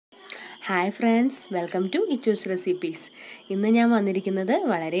Hi friends, welcome to Ichu's Recipes. ഇന്ന് ഞാൻ വന്നിരിക്കുന്നത്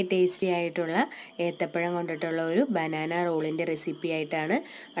വളരെ ടേസ്റ്റി ആയിട്ടുള്ള ഏത്തപ്പഴം കൊണ്ടിട്ടുള്ള ഒരു ബനാന റോളിൻ്റെ റെസിപ്പി ആയിട്ടാണ്.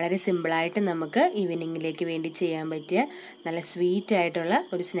 വളരെ സിമ്പിളായിട്ട് നമുക്ക് ഈവനിങ്ങിലേക്ക് വേണ്ടി ചെയ്യാൻ പറ്റിയ നല്ല സ്വീറ്റ് ആയിട്ടുള്ള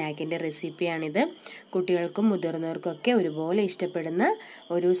ഒരു സ്നാക്കിൻ്റെ റെസിപ്പിയാണിത്. കുട്ടികൾക്കും മുതിർന്നവർക്കൊക്കെ ഒരുപോലെ ഇഷ്ടപ്പെടുന്ന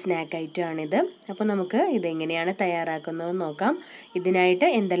ഒരു സ്നാക്ക് ഐറ്റം ആണിത്. അപ്പോൾ നമുക്ക് ഇതെങ്ങനെയാണ് തയ്യാറാക്കുന്നതെന്ന് നോക്കാം. ഇതിനായിട്ട്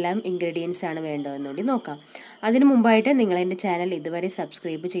എന്തെല്ലാം ഇൻഗ്രീഡിയൻസ് ആണ് വേണ്ടതെന്നുകൂടി നോക്കാം. അതിനു മുമ്പായിട്ട് നിങ്ങൾ എൻ്റെ ചാനൽ ഇതുവരെ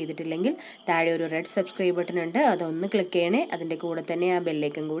സബ്സ്ക്രൈബ് ചെയ്തിട്ടില്ലെങ്കിൽ താഴെ ഒരു റെഡ് സബ്സ്ക്രൈബ് ബട്ടൺ ഉണ്ട്, അതൊന്ന് ക്ലിക്ക് ചെയ്യണേ. അതിൻ്റെ കൂടെ തന്നെ ആ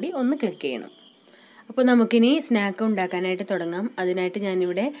ബെല്ലേക്കും കൂടി ഒന്ന് ക്ലിക്ക് ചെയ്യണം. അപ്പോൾ നമുക്കിനി സ്നാക്ക് ഉണ്ടാക്കാനായിട്ട് തുടങ്ങാം. അതിനായിട്ട്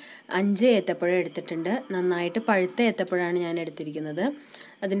ഞാനിവിടെ 5 ഏത്തപ്പഴം എടുത്തിട്ടുണ്ട്. നന്നായിട്ട് പഴുത്ത ഏത്തപ്പഴമാണ് ഞാൻ എടുത്തിരിക്കുന്നത്.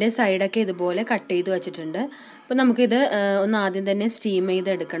 അതിൻ്റെ സൈഡൊക്കെ ഇതുപോലെ കട്ട് ചെയ്ത് വെച്ചിട്ടുണ്ട്. അപ്പോൾ നമുക്കിത് ഒന്ന് ആദ്യം തന്നെ സ്റ്റീം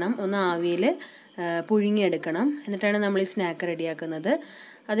ചെയ്തെടുക്കണം, ഒന്ന് ആവിയിൽ പുഴുങ്ങിയെടുക്കണം. എന്നിട്ടാണ് നമ്മൾ ഈ സ്നാക്ക് റെഡിയാക്കുന്നത്.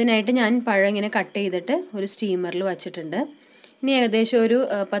 അതിനായിട്ട് ഞാൻ പഴം ഇങ്ങനെ കട്ട് ചെയ്തിട്ട് ഒരു സ്റ്റീമറിൽ വച്ചിട്ടുണ്ട്. ഇനി ഏകദേശം ഒരു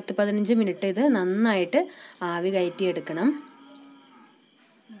 10-15 മിനിറ്റ് ഇത് നന്നായിട്ട് ആവി കയറ്റിയെടുക്കണം.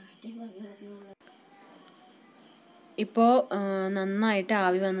 ഇപ്പോൾ നന്നായിട്ട്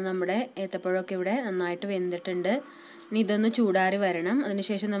ആവി വന്ന് നമ്മുടെ ഏത്തപ്പഴമൊക്കെ ഇവിടെ നന്നായിട്ട് വെന്തിട്ടുണ്ട്. ഇനി ഇതൊന്ന് ചൂടാറി വരണം.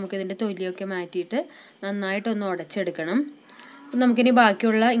 അതിനുശേഷം നമുക്കിതിൻ്റെ തൊലിയൊക്കെ മാറ്റിയിട്ട് നന്നായിട്ടൊന്ന് ഉടച്ചെടുക്കണം. അപ്പം നമുക്കിനി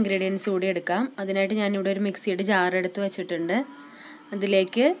ബാക്കിയുള്ള ഇൻഗ്രീഡിയൻസ് കൂടി എടുക്കാം. അതിനായിട്ട് ഞാനിവിടെ ഒരു മിക്സിയുടെ ജാർ എടുത്ത് വെച്ചിട്ടുണ്ട്.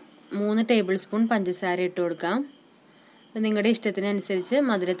 അതിലേക്ക് 3 ടേബിൾ സ്പൂൺ പഞ്ചസാര ഇട്ട് കൊടുക്കാം. നിങ്ങളുടെ ഇഷ്ടത്തിനനുസരിച്ച്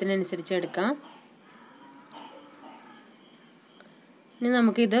മധുരത്തിനനുസരിച്ച് എടുക്കാം. ഇനി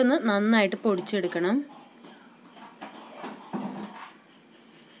നമുക്കിതൊന്ന് നന്നായിട്ട് പൊടിച്ചെടുക്കണം.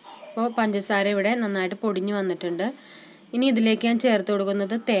 അപ്പോൾ പഞ്ചസാര ഇവിടെ നന്നായിട്ട് പൊടിഞ്ഞു വന്നിട്ടുണ്ട്. ഇനി ഇതിലേക്ക് ഞാൻ ചേർത്ത്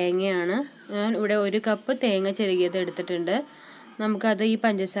കൊടുക്കുന്നത് തേങ്ങയാണ്. ഞാൻ ഇവിടെ 1 കപ്പ് തേങ്ങ ചിരകിയത് എടുത്തിട്ടുണ്ട്. നമുക്കത് ഈ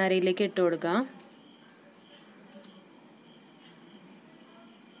പഞ്ചസാരയിലേക്ക് ഇട്ട് കൊടുക്കാം.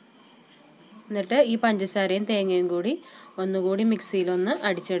 എന്നിട്ട് ഈ പഞ്ചസാരയും തേങ്ങയും കൂടി ഒന്നുകൂടി മിക്സിയിലൊന്ന്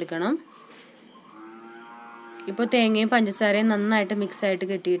അടിച്ചെടുക്കണം. ഇപ്പോൾ തേങ്ങയും പഞ്ചസാരയും നന്നായിട്ട് മിക്സായിട്ട്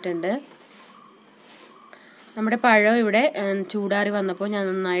കിട്ടിയിട്ടുണ്ട്. നമ്മുടെ പഴം ഇവിടെ ചൂടാറി വന്നപ്പോൾ ഞാൻ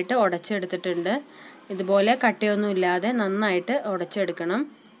നന്നായിട്ട് ഉടച്ചെടുത്തിട്ടുണ്ട്. ഇതുപോലെ കട്ടയൊന്നും ഇല്ലാതെ നന്നായിട്ട് ഉടച്ചെടുക്കണം.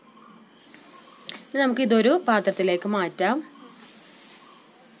 നമുക്കിതൊരു പാത്രത്തിലേക്ക് മാറ്റാം.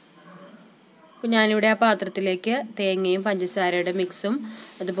 അപ്പോൾ ഞാനിവിടെ ആ പാത്രത്തിലേക്ക് തേങ്ങയും പഞ്ചസാരയുടെ മിക്സും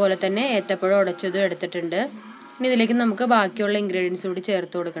അതുപോലെ തന്നെ ഏത്തപ്പഴം ഉടച്ചതും എടുത്തിട്ടുണ്ട്. ഇനി ഇതിലേക്ക് നമുക്ക് ബാക്കിയുള്ള ഇൻഗ്രീഡിയൻസ് കൂടി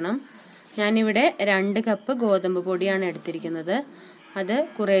ചേർത്ത് കൊടുക്കണം. ഞാനിവിടെ 2 കപ്പ് ഗോതമ്പ് പൊടിയാണ് എടുത്തിരിക്കുന്നത്. അത്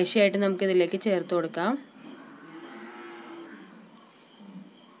കുറേശ്ശെയായിട്ട് നമുക്കിതിലേക്ക് ചേർത്ത് കൊടുക്കാം.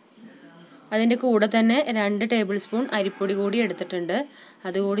 അതിൻ്റെ കൂടെ തന്നെ 2 ടേബിൾ സ്പൂൺ അരിപ്പൊടി കൂടി എടുത്തിട്ടുണ്ട്.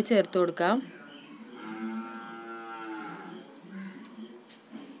 അതുകൂടി ചേർത്ത് കൊടുക്കാം.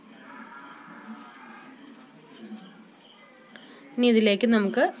 ഇനി ഇതിലേക്ക്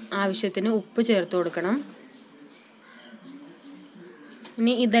നമുക്ക് ആവശ്യത്തിന് ഉപ്പ് ചേർത്ത് കൊടുക്കണം.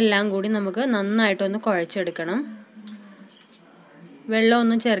 ഇനി ഇതെല്ലാം കൂടി നമുക്ക് നന്നായിട്ടൊന്ന് കുഴച്ചെടുക്കണം.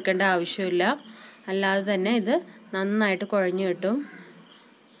 വെള്ളമൊന്നും ചേർക്കേണ്ട ആവശ്യമില്ല, അല്ലാതെ തന്നെ ഇത് നന്നായിട്ട് കുഴഞ്ഞു കിട്ടും.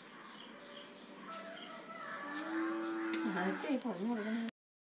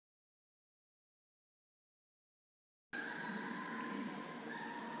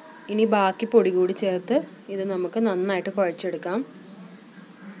 ഇനി ബാക്കി പൊടി കൂടി ചേർത്ത് ഇത് നമുക്ക് നന്നായിട്ട് കുഴച്ചെടുക്കാം.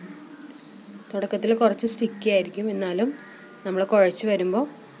 തുടക്കത്തിൽ കുറച്ച് സ്റ്റിക്കി ആയിരിക്കും, എന്നാലും നമ്മൾ കുഴച്ച് വരുമ്പോൾ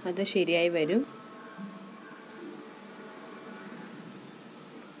അത് ശരിയായി വരും.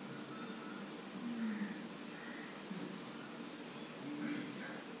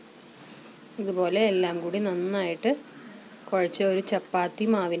 ഇതുപോലെ എല്ലാം കൂടി നന്നായിട്ട് കുഴച്ച് ഒരു ചപ്പാത്തി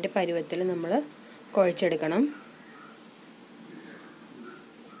മാവിൻ്റെ പരുവത്തിൽ നമ്മൾ കുഴച്ചെടുക്കണം.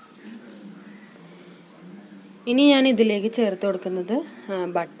 ഇനി ഞാൻ ഇതിലേക്ക് ചേർത്ത് കൊടുക്കുന്നത്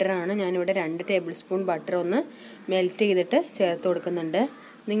ബട്ടറാണ്. ഞാനിവിടെ 2 ടേബിൾ സ്പൂൺ ബട്ടർ ഒന്ന് മെൽറ്റ് ചെയ്തിട്ട് ചേർത്ത് കൊടുക്കുന്നുണ്ട്.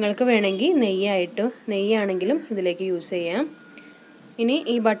 നിങ്ങൾക്ക് വേണമെങ്കിൽ നെയ്യാണെങ്കിലും ഇതിലേക്ക് യൂസ് ചെയ്യാം. ഇനി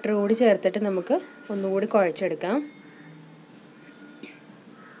ഈ ബട്ടർ കൂടി ചേർത്തിട്ട് നമുക്ക് ഒന്നുകൂടി കുഴച്ചെടുക്കാം.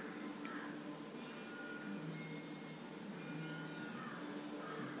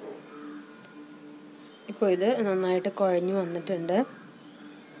 ഇപ്പോൾ ഇത് നന്നായിട്ട് കുഴഞ്ഞു വന്നിട്ടുണ്ട്.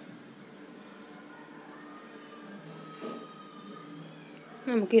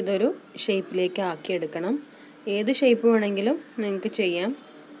 നമുക്കിതൊരു ഷേപ്പിലേക്ക് ആക്കിയെടുക്കണം. ഏത് ഷേപ്പ് വേണമെങ്കിലും നിങ്ങൾക്ക് ചെയ്യാം.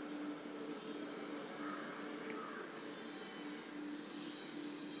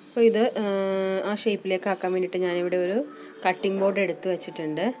 അപ്പോൾ ഇത് ആ ഷേപ്പിലേക്ക് ആക്കാൻ വേണ്ടിയിട്ട് ഞാനിവിടെ ഒരു കട്ടിംഗ് ബോർഡ് എടുത്ത്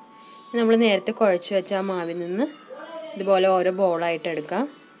വെച്ചിട്ടുണ്ട്. നമ്മൾ നേരത്തെ കുഴച്ച് വെച്ച ആ മാവിൽ നിന്ന് ഇതുപോലെ ഓരോ ബോളായിട്ട് എടുക്കാം.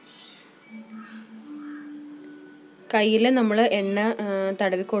 കയ്യിൽ നമ്മൾ എണ്ണ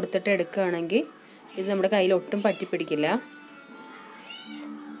തടവി കൊടുത്തിട്ട് എടുക്കുകയാണെങ്കിൽ ഇത് നമ്മുടെ കയ്യിൽ ഒട്ടും പറ്റിപ്പിടിക്കില്ല.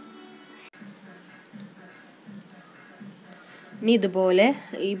 ഇനി ഇതുപോലെ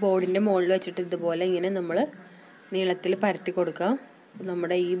ഈ ബോർഡിൻ്റെ മുകളിൽ വെച്ചിട്ട് ഇതുപോലെ ഇങ്ങനെ നമ്മൾ നീളത്തിൽ പരത്തി കൊടുക്കാം.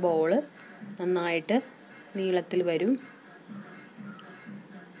 നമ്മുടെ ഈ ബോൾ നന്നായിട്ട് നീളത്തിൽ വരും.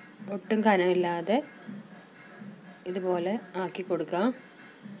 ഒട്ടും കനമില്ലാതെ ഇതുപോലെ ആക്കി കൊടുക്കാം.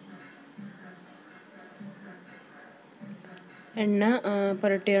 എണ്ണ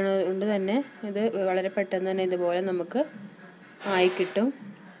പുരട്ടിയത് കൊണ്ട് തന്നെ ഇത് വളരെ പെട്ടെന്ന് തന്നെ ഇതുപോലെ നമുക്ക് ആയി കിട്ടും.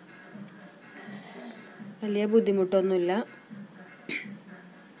 വലിയ ബുദ്ധിമുട്ടൊന്നുമില്ല.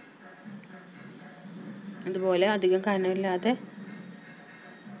 അതുപോലെ അധികം കനമില്ലാതെ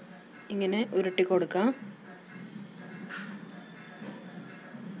ഇങ്ങനെ ഉരുട്ടി കൊടുക്കാം.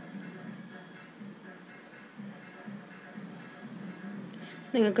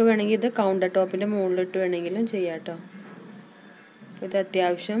 നിങ്ങൾക്ക് വേണമെങ്കിൽ ഇത് കൗണ്ടർ ടോപ്പിൻ്റെ മുകളിലിട്ട് വേണമെങ്കിലും ചെയ്യാം കേട്ടോ. ഇത്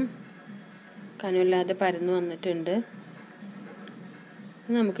അത്യാവശ്യം കനമില്ലാതെ പരന്ന് വന്നിട്ടുണ്ട്.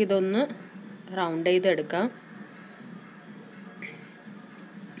 നമുക്കിതൊന്ന് റൗണ്ട് ചെയ്തെടുക്കാം.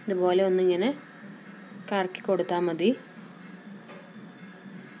 ഇതുപോലെ ഒന്നിങ്ങനെ കറക്കി കൊടുത്താൽ മതി.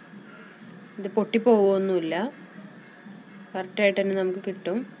 ഇത് പൊട്ടിപ്പോവുകയൊന്നുമില്ല, കറക്റ്റായിട്ട് തന്നെ നമുക്ക്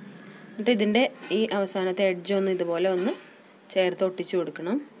കിട്ടും. എന്നിട്ട് ഇതിൻ്റെ ഈ അവസാനത്തെ എഡ്ജൊന്ന് ഇതുപോലെ ഒന്ന് ചേർത്ത് ഒട്ടിച്ചു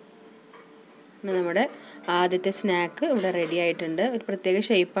കൊടുക്കണം. പിന്നെ നമ്മുടെ ആദ്യത്തെ സ്നാക്ക് ഇവിടെ റെഡി ആയിട്ടുണ്ട്. ഒരു പ്രത്യേക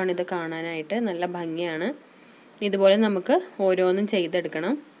ഷേപ്പാണ് ഇത് കാണാനായിട്ട്, നല്ല ഭംഗിയാണ്. ഇതുപോലെ നമുക്ക് ഓരോന്നും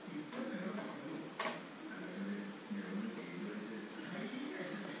ചെയ്തെടുക്കണം.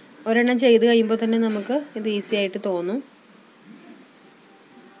 ഒരെണ്ണം ചെയ്ത് കഴിയുമ്പോൾ തന്നെ നമുക്ക് ഇത് ഈസി ആയിട്ട് തോന്നും.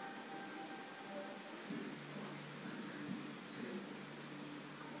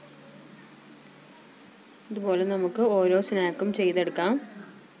 ഇതുപോലെ നമുക്ക് ഓരോ സ്നാക്കും ചെയ്തെടുക്കാം.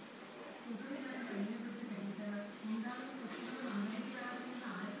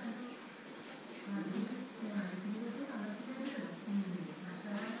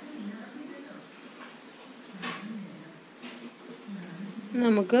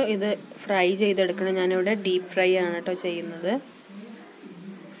 നമുക്ക് ഇത് ഫ്രൈ ചെയ്തെടുക്കണം. ഞാനിവിടെ ഡീപ്പ് ഫ്രൈ ആണ് കേട്ടോ ചെയ്യുന്നത്.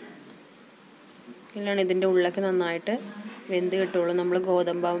 ഇല്ലാണ് ഇതിൻ്റെ ഉള്ളൊക്കെ നന്നായിട്ട് വെന്ത് കിട്ടുള്ളൂ. നമ്മൾ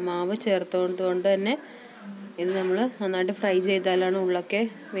ഗോതമ്പ് മാവ് ചേർത്തുകൊണ്ട് തന്നെ ഇത് നമ്മൾ നന്നായിട്ട് ഫ്രൈ ചെയ്താലാണ് ഉള്ളൊക്കെ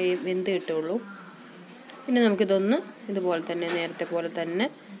വെന്ത് കിട്ടുള്ളൂ. പിന്നെ നമുക്കിതൊന്ന് ഇതുപോലെ തന്നെ നേരത്തെ പോലെ തന്നെ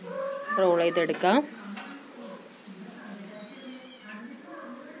റോൾ ചെയ്തെടുക്കാം.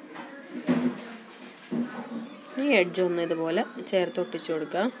 ഈ എഡ്ജ് ഒന്ന് ഇതുപോലെ ചേർത്ത് ഒട്ടിച്ചു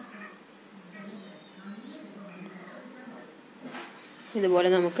കൊടുക്കാം. ഇതുപോലെ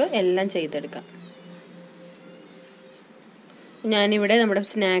നമുക്ക് എല്ലാം ചെയ്തെടുക്കാം. ഞാനിവിടെ നമ്മുടെ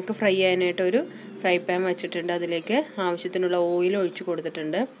സ്നാക്ക് ഫ്രൈ ചെയ്യാനായിട്ടൊരു ഫ്രൈ പാൻ വെച്ചിട്ടുണ്ട്. അതിലേക്ക് ആവശ്യത്തിനുള്ള ഓയിൽ ഒഴിച്ച്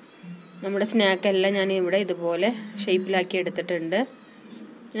കൊടുത്തിട്ടുണ്ട്. നമ്മുടെ സ്നാക്കെല്ലാം ഞാൻ ഇവിടെ ഇതുപോലെ ഷേപ്പിലാക്കി എടുത്തിട്ടുണ്ട്.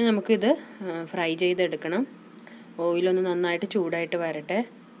 ഇനി നമുക്കിത് ഫ്രൈ ചെയ്തെടുക്കണം. ഓയിലൊന്ന് നന്നായിട്ട് ചൂടായിട്ട് വരട്ടെ.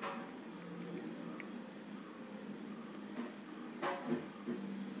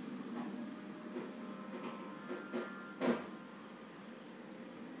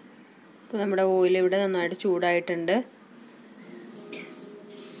 അപ്പോൾ നമ്മുടെ ഓയിൽ ഇവിടെ നന്നായിട്ട് ചൂടായിട്ടുണ്ട്.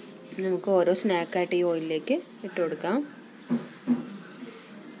 നമുക്ക് ഓരോ സ്നാക്കായിട്ട് ഈ ഓയിലിലേക്ക് ഇട്ട് കൊടുക്കാം.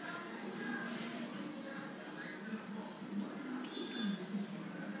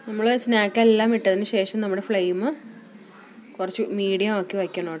 നമ്മൾ സ്നാക്കെല്ലാം ഇട്ടതിന് ശേഷം നമ്മുടെ ഫ്ലെയിം കുറച്ച് മീഡിയം ആക്കി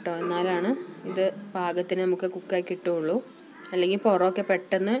വയ്ക്കണം കേട്ടോ. എന്നാലാണ് ഇത് പാകത്തിന് നമുക്ക് കുക്കായി കിട്ടുകയുള്ളൂ. അല്ലെങ്കിൽ പുറമൊക്കെ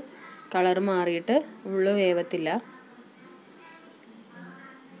പെട്ടെന്ന് കളർ മാറിയിട്ട് ഉള്ളു വേവത്തില്ല.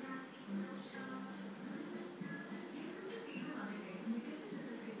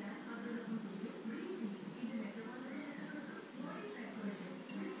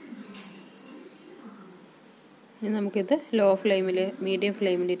 ഇനി നമുക്കിത് ലോ ഫ്ലെയിമിൽ മീഡിയം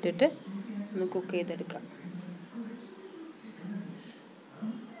ഫ്ലെയിമിൽ ഇട്ടിട്ട് ഒന്ന് കുക്ക് ചെയ്തെടുക്കാം.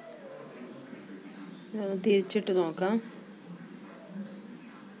 ഇതൊന്ന് തിരിച്ചിട്ട് നോക്കാം.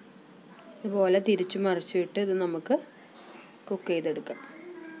 ഇതുപോലെ തിരിച്ചു മറിച്ചു ഇട്ട് ഇത് നമുക്ക് കുക്ക് ചെയ്തെടുക്കാം.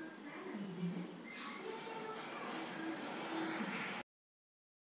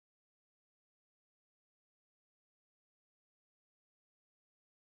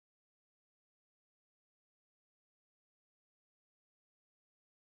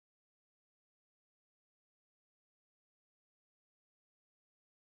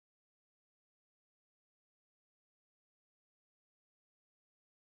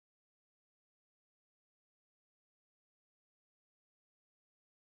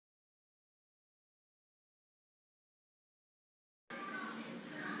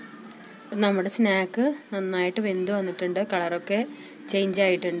 നമ്മുടെ സ്നാക്ക് നന്നായിട്ട് വെന്ത് വന്നിട്ടുണ്ട്. കളറൊക്കെ ചേഞ്ച്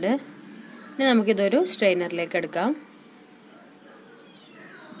ആയിട്ടുണ്ട്. ഇനി നമുക്കിതൊരു സ്ട്രെയിനറിലേക്ക് എടുക്കാം.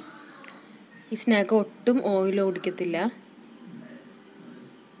 ഈ സ്നാക്ക് ഒട്ടും ഓയിൽ കുടിക്കത്തില്ല.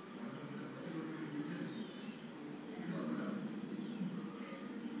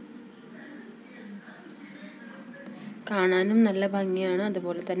 കാണാനും നല്ല ഭംഗിയാണ്,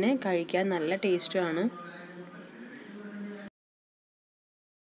 അതുപോലെ തന്നെ കഴിക്കാൻ നല്ല ടേസ്റ്റുമാണ്.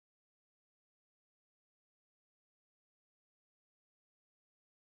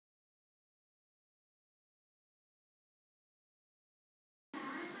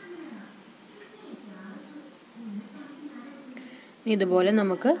 ഇതുപോലെ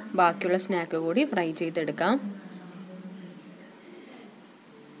നമുക്ക് ബാക്കിയുള്ള സ്നാക്ക് കൂടി ഫ്രൈ ചെയ്തെടുക്കാം.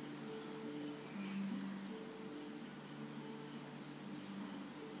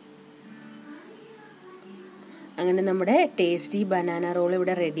 അങ്ങനെ നമ്മുടെ ടേസ്റ്റി ബനാന റോൾ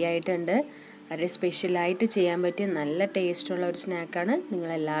ഇവിടെ റെഡി ആയിട്ടുണ്ട്. വളരെ സ്പെഷ്യലായിട്ട് ചെയ്യാൻ പറ്റിയ നല്ല ടേസ്റ്റുള്ള ഒരു സ്നാക്കാണ്.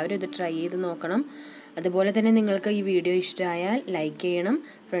 നിങ്ങളെല്ലാവരും ഇത് ട്രൈ ചെയ്ത് നോക്കണം. അതുപോലെ തന്നെ നിങ്ങൾക്ക് ഈ വീഡിയോ ഇഷ്ടമായാൽ ലൈക്ക് ചെയ്യണം,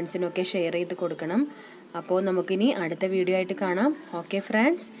 ഫ്രണ്ട്സിനൊക്കെ ഷെയർ ചെയ്ത് കൊടുക്കണം. അപ്പോൾ നമുക്കിനി അടുത്ത വീഡിയോ ആയിട്ട് കാണാം. Okay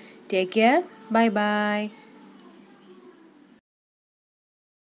friends, take care, bye bye.